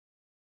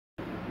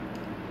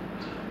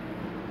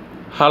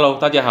Hello，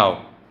 大家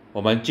好，我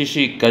们继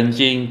续跟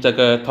进这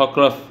个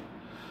TOPGLOV。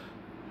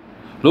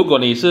如果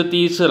你是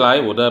第一次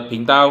来我的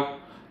频道，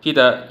记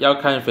得要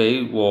看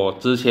回我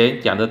之前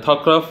讲的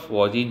TOPGLOV，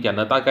 我已经讲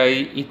了大概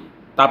一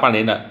大半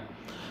年了。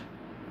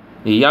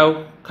你要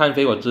看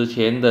回我之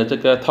前的这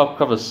个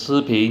TOPGLOV 的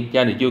视频，这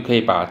样你就可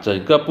以把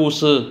整个故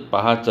事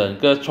把它整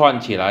个串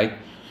起来，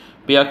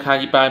不要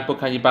看一半不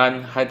看一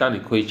半，害到你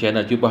亏钱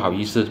了就不好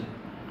意思。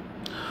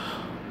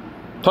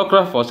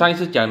TOPGLOV 我上一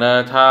次讲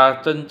呢，它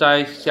正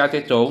在下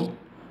跌中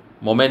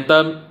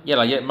 ，momentum 越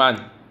来越慢，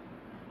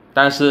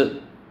但是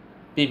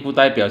并不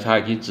代表它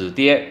已经止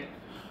跌。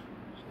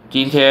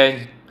今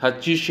天它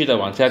继续的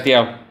往下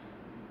掉，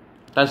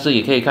但是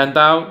也可以看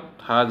到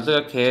它的这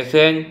个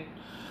KLSE，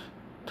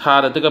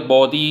 它的这个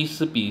body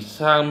是比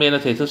上面那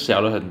些是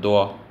小了很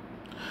多，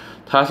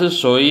它是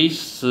随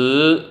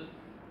时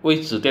会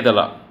止跌的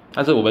了，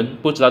但是我们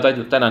不知道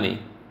在哪里。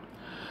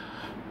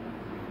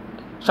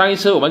上一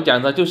次我们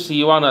讲的就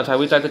希望呢才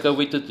会在这个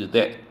位置止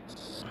跌，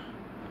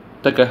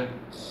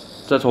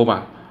这筹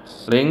码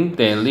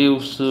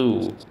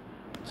 0.645，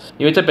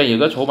 因为这边有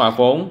个筹码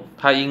峰，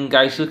它应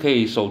该是可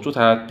以守住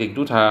它，顶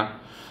住它。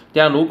这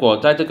样如果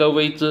在这个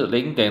位置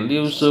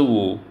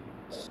 0.645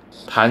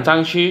 弹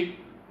上去，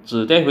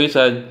止跌回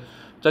升，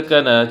这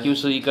个呢就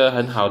是一个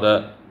很好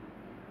的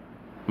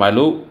买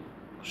入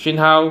讯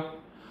号，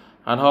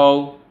然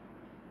后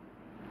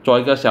做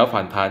一个小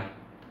反弹，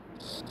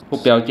目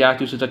标价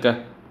就是这个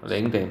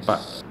 0.8。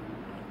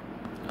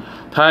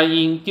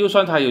就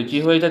算它有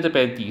机会在这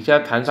边底下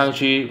弹上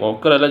去，我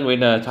个人认为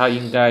呢，它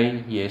应该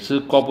也是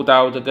过不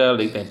到这个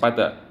 0.8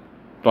 的，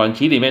短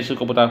期里面是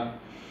过不到，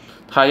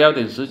它要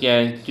点时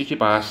间继续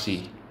把它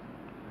洗。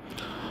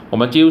我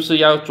们就是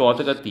要抓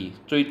这个底，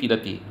最低的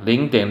底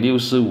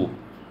 0.645，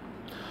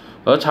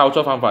 而操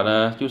作方法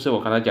呢，就是我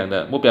刚才讲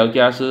的，目标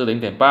价是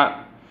 0.8，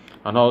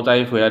 然后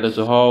再回来的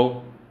时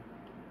候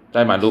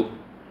再买入。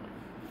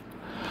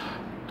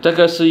这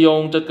个是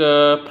用这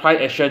个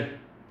price action，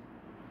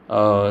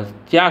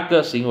 价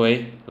格行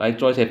为来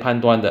做一些判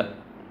断的。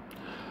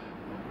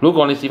如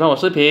果你喜欢我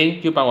视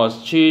频，就帮我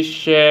去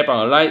share， 帮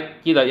我 like，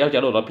 记得要加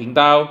入我的频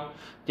道，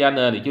这样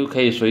呢你就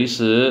可以随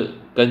时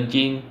跟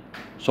进，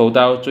收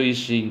到最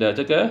新的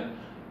这个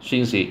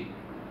讯息。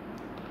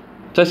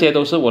这些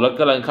都是我的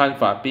个人看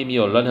法，并没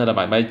有任何的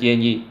买卖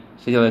建议。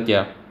谢谢大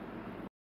家。